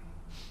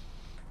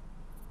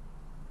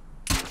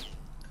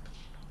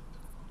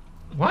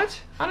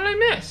 What? How did I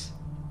miss?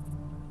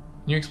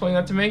 Can you explain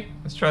that to me?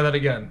 Let's try that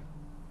again.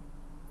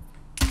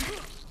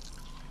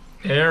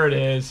 There it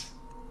is.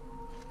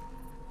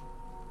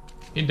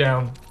 He's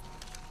down.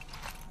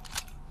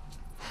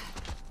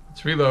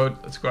 Let's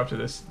reload. Let's go after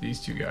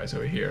these two guys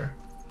over here.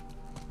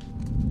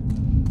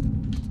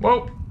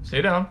 Whoa!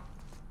 Stay down.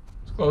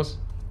 It's close.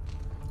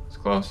 It's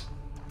close.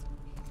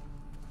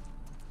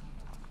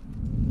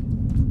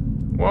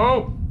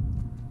 Whoa!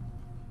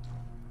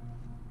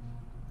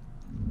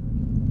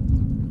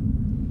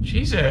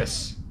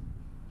 Jesus!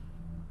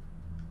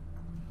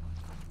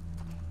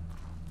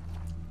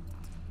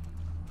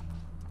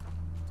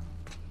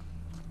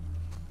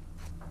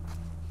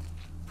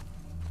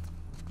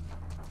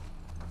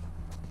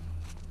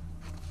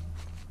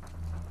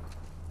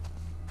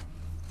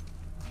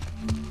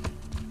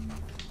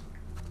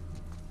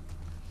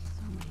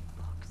 So many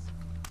books.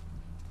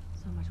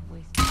 So much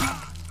wasted.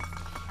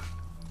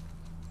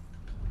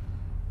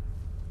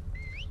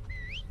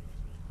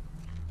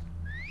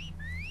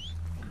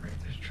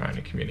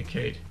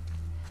 communicate.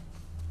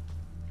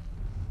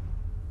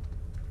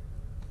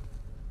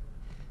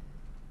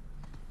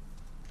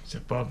 It's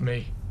above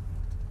me.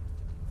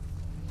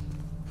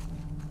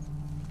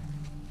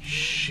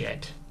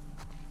 Shit.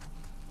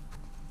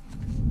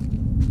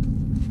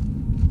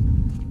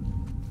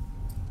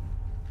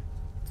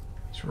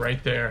 It's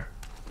right there.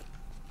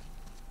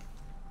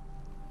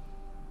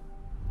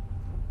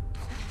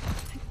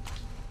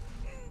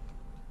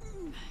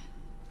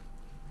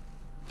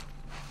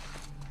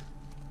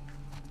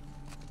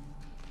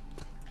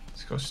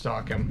 Let's go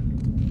stalk him.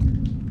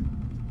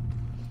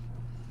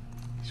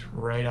 He's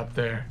right up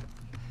there.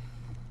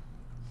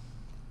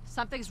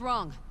 Something's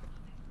wrong.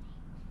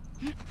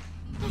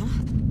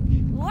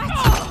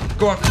 What?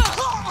 Go on.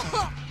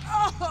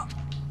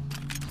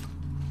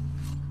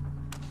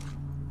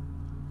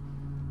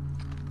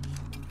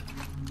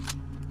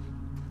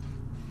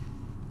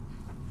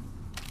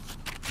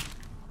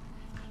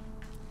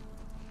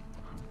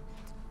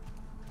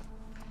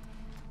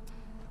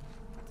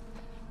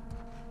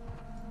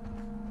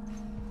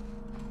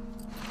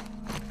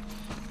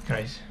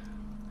 Guys,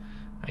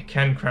 I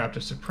can craft a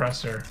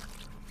suppressor.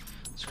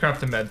 Let's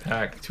craft a med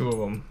pack, 2 of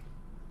them.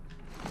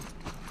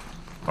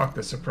 Fuck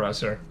the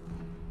suppressor.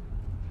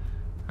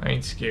 I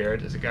ain't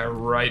scared. There's a guy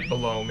right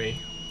below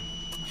me.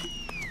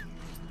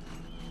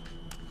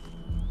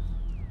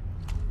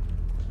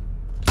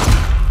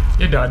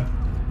 You're done.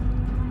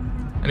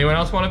 Anyone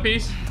else want a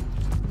piece?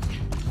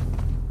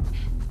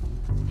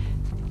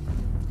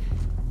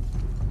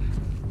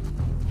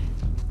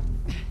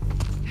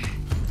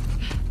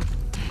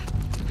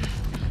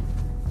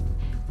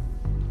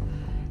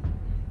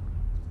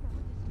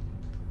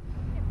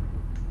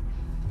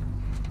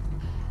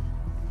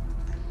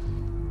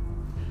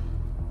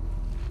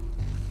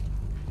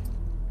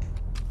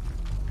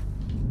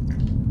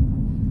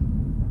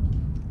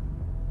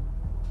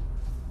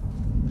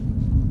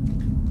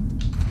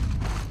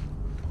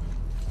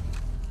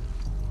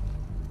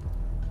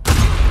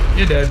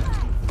 You're dead.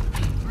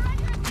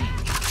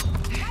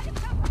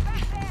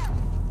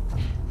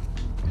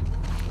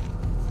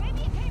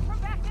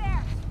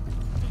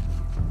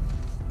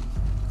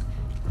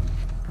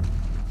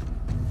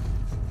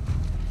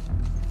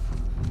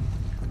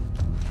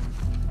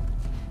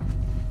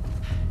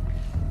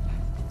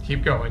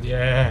 Keep going,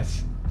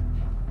 yes.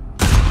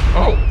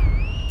 Oh!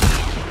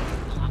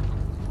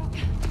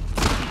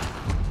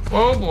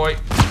 Oh boy.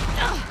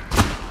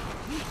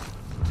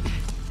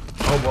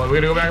 Oh boy, we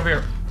gotta go back up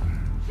here.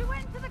 She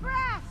went into the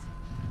grass.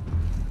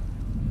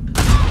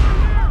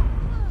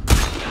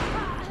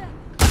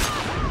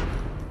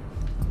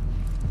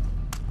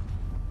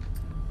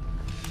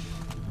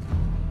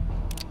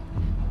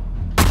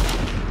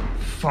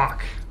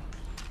 Fuck.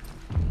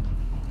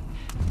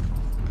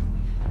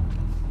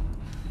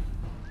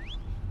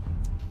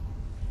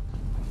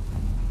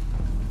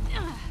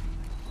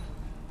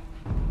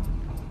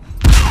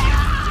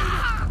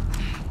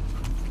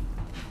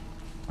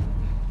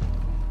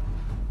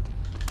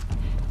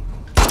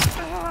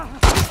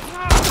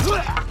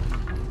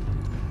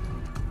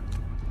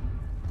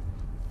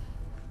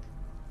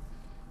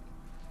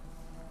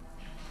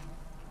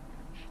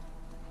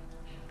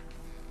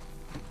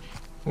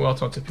 Who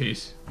else wants a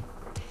piece?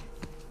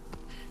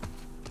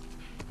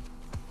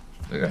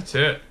 I think that's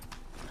it.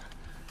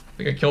 I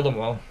think I killed them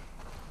all.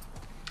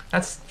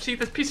 See,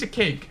 this piece of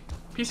cake.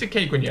 Piece of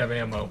cake when you have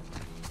ammo.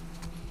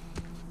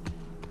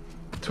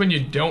 It's when you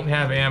don't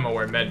have ammo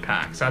or med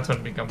packs. That's when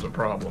it becomes a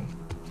problem.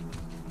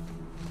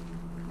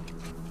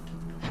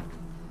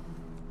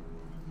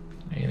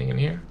 Anything in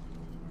here?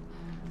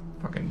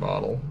 Fucking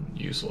bottle.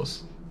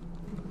 Useless.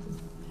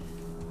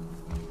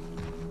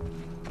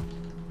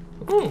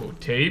 Ooh,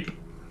 tape.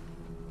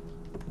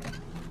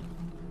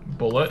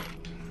 Bullet.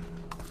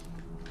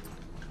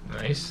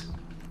 Nice.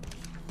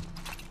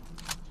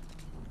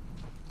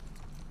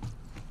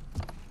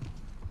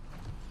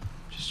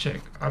 Just check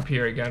up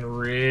here again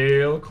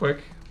real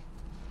quick.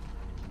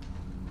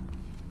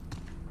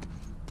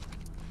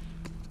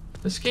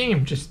 This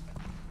game just,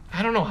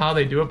 I don't know how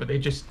they do it, but they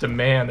just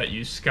demand that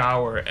you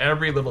scour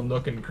every little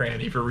nook and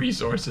cranny for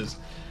resources.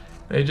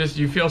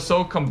 You feel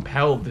so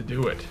compelled to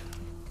do it.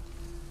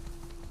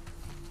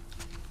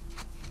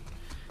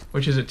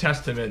 Which is a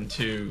testament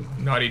to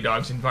Naughty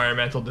Dog's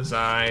environmental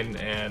design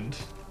and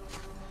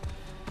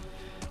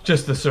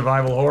just the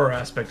survival horror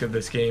aspect of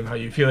this game, how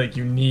you feel like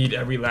you need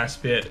every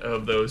last bit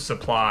of those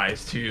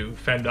supplies to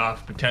fend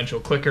off potential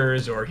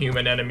clickers or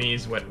human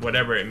enemies,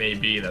 whatever it may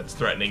be that's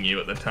threatening you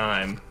at the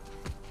time.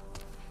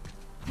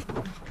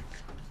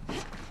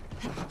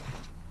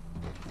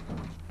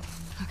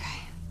 Okay,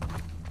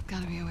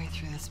 gotta be a way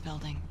through this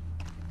building.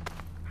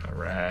 A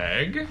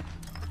rag,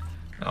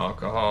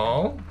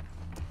 alcohol.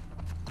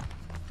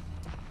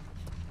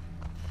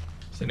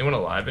 Is anyone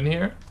alive in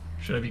here?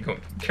 Should I be going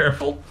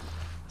careful?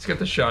 Let's get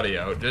the shotty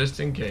out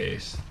just in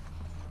case.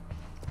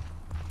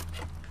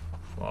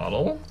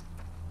 Bottle.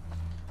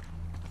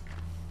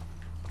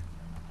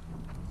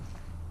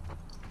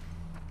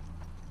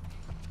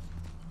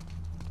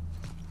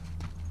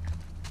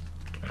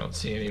 I don't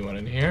see anyone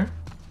in here.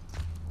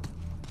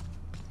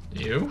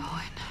 You?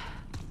 Owen,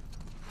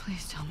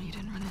 please tell me you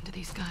didn't run into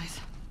these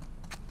guys.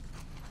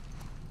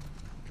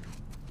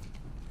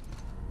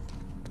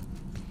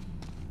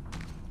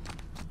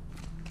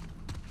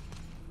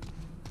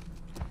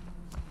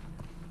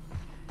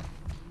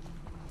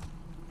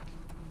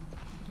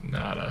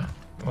 Nada.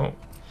 Oh,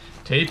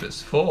 tape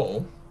is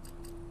full.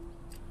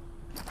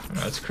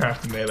 Let's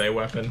craft a melee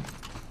weapon.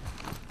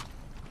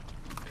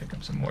 Pick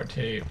up some more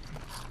tape.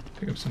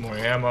 Pick up some more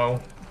ammo.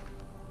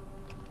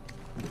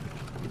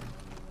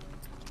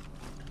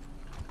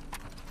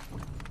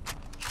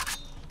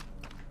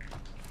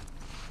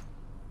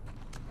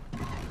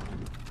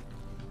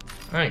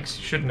 Thanks,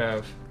 you shouldn't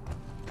have.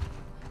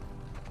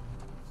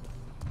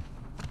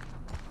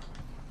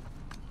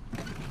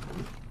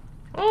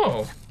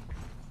 Oh!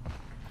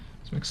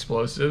 Some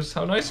explosives.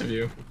 How nice of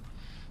you.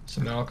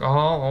 Some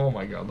alcohol. Oh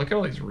my god, look at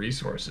all these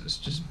resources.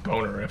 Just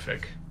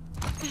bonerific.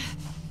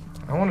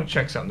 I want to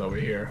check something over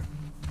here.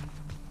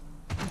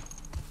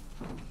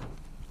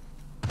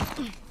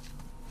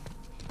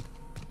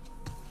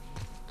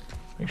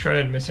 Make sure I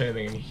didn't miss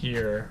anything in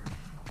here.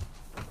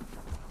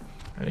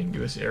 I didn't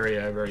give this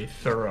area a very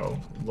thorough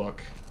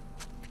look.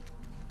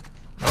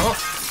 Oh,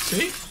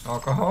 see?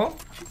 Alcohol.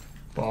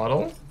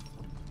 Bottle.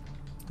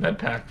 Med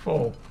pack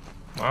full.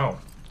 Wow.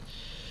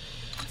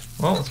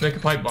 Well, let's make a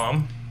pipe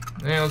bomb.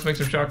 Yeah, let's make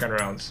some shotgun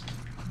rounds.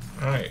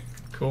 Alright,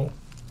 cool.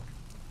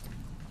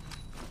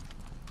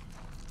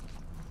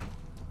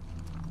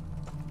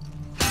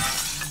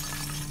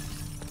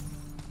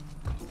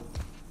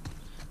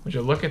 Would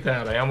you look at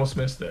that? I almost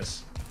missed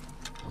this.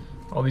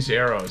 All these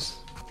arrows.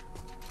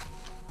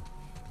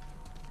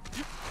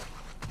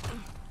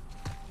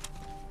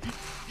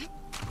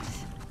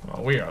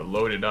 Well, we are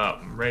loaded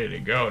up. I'm ready to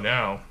go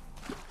now.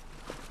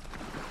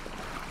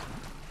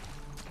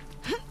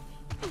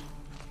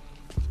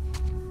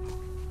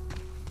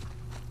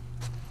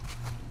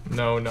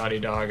 No, Naughty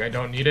Dog, I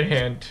don't need a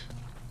hint.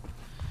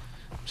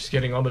 Just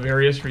getting all the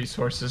various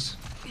resources.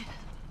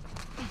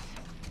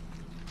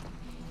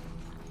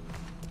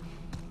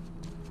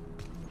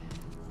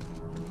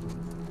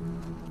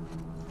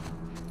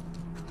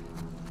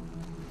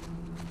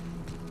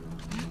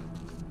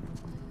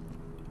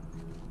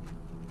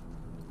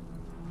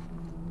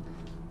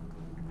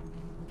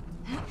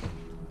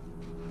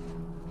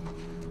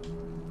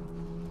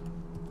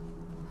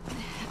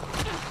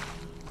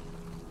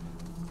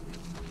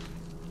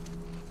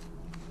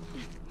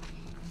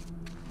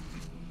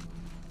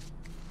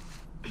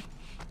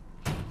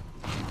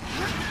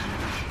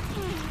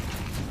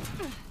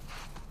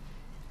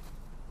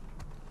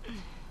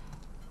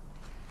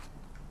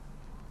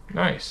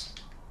 Nice.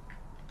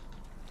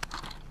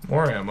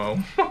 More ammo.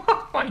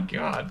 Oh my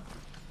god.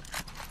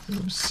 This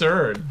is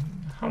absurd.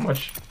 How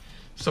much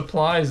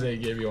supplies they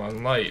give you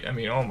on light. I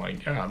mean, oh my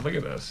god, look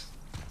at this.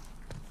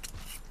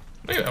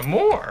 Look at that,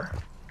 more!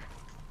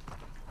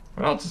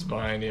 What else is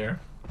behind here?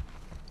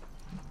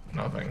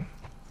 Nothing.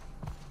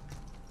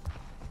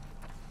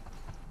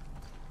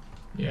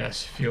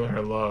 Yes, feel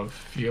her love.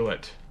 Feel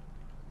it.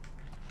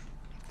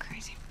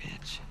 Crazy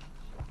bitch.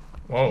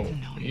 Whoa,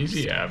 No,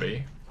 easy, you're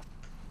Abby.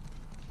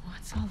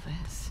 What's all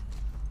this?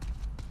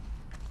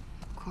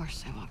 Of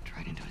course, I walked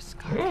right into a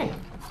scar. Ooh.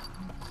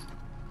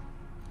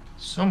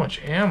 So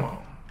much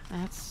ammo.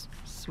 That's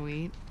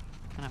sweet.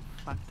 In a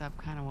fucked up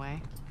kind of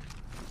way.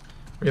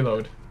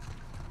 Reload.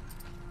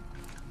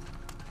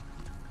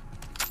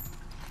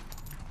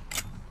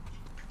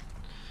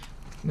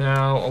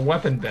 Now, a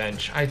weapon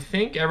bench. I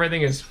think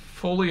everything is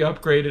fully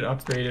upgraded,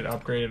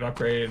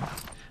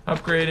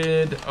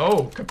 upgraded.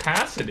 Oh,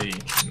 capacity.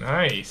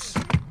 Nice.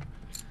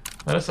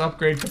 Let us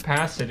upgrade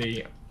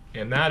capacity,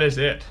 and that is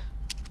it.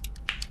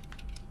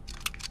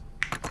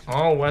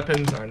 All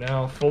weapons are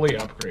now fully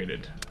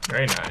upgraded.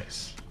 Very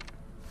nice.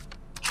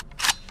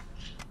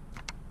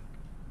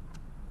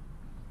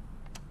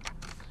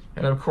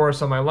 And of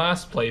course, on my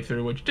last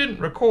playthrough, which didn't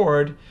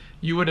record,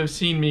 you would have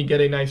seen me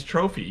get a nice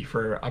trophy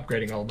for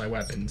upgrading all of my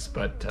weapons.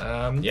 But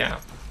yeah,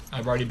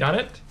 I've already done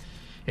it.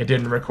 It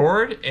didn't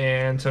record,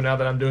 and so now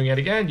that I'm doing it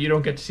again, you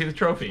don't get to see the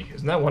trophy.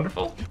 Isn't that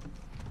wonderful?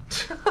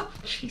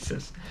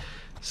 Jesus.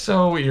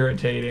 So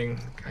irritating.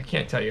 I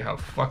can't tell you how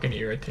fucking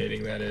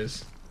irritating that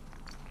is.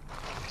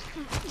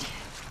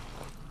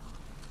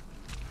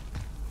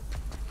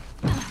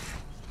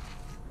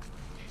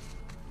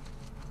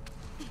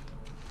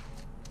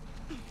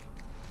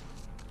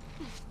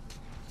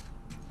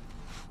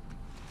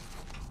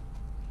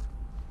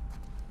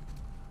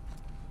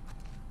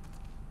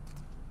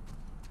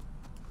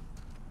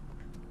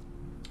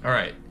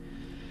 Alright,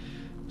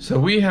 so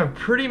we have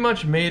pretty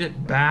much made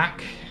it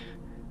back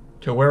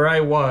to where I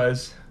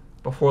was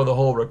before the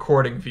whole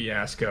recording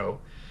fiasco.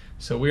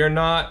 So we are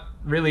not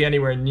really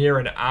anywhere near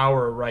an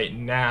hour right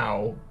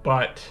now,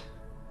 but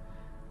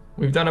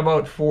we've done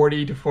about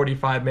 40 to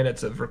 45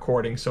 minutes of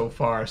recording so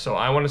far. So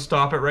I want to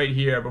stop it right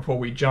here before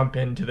we jump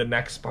into the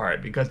next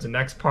part, because the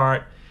next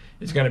part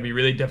is going to be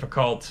really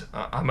difficult.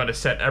 I'm going to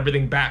set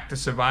everything back to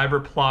Survivor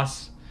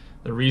Plus,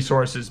 the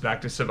resources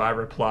back to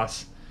Survivor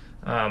Plus.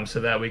 so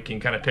that we can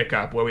kind of pick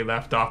up where we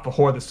left off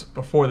before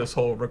this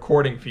whole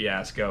recording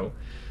fiasco.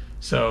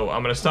 So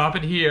I'm going to stop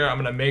it here. I'm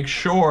going to make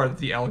sure that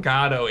the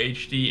Elgato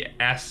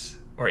HDS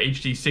or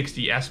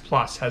HD60S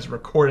Plus has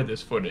recorded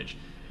this footage.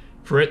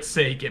 For its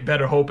sake, it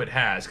better hope it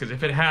has, because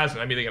if it hasn't,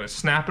 I'm either going to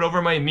snap it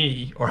over my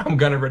knee or I'm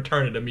going to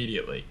return it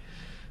immediately.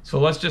 So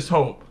let's just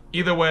hope.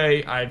 Either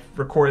way, I've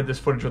recorded this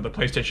footage with the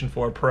PlayStation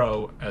 4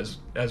 Pro as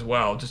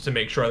well, just to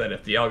make sure that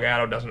if the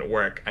Elgato doesn't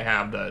work, I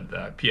have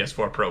the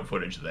PS4 Pro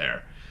footage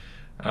there.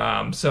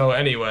 So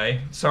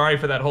anyway, sorry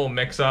for that whole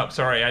mix-up.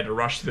 Sorry I had to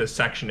rush through this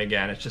section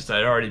again. It's just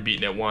I'd already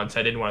beaten it once.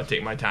 I didn't want to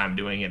take my time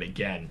doing it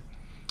again.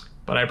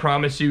 But I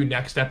promise you,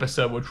 next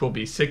episode, which will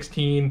be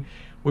 16,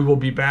 we will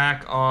be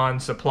back on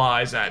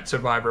supplies at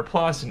Survivor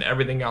Plus and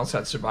everything else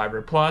at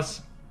Survivor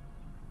Plus.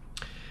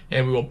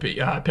 And we will pick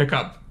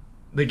up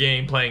the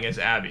game playing as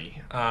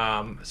Abby.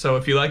 So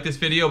if you like this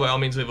video, by all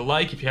means leave a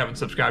like. If you haven't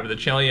subscribed to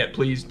the channel yet,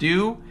 please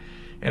do.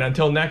 And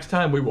until next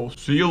time, we will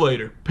see you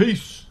later.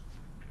 Peace!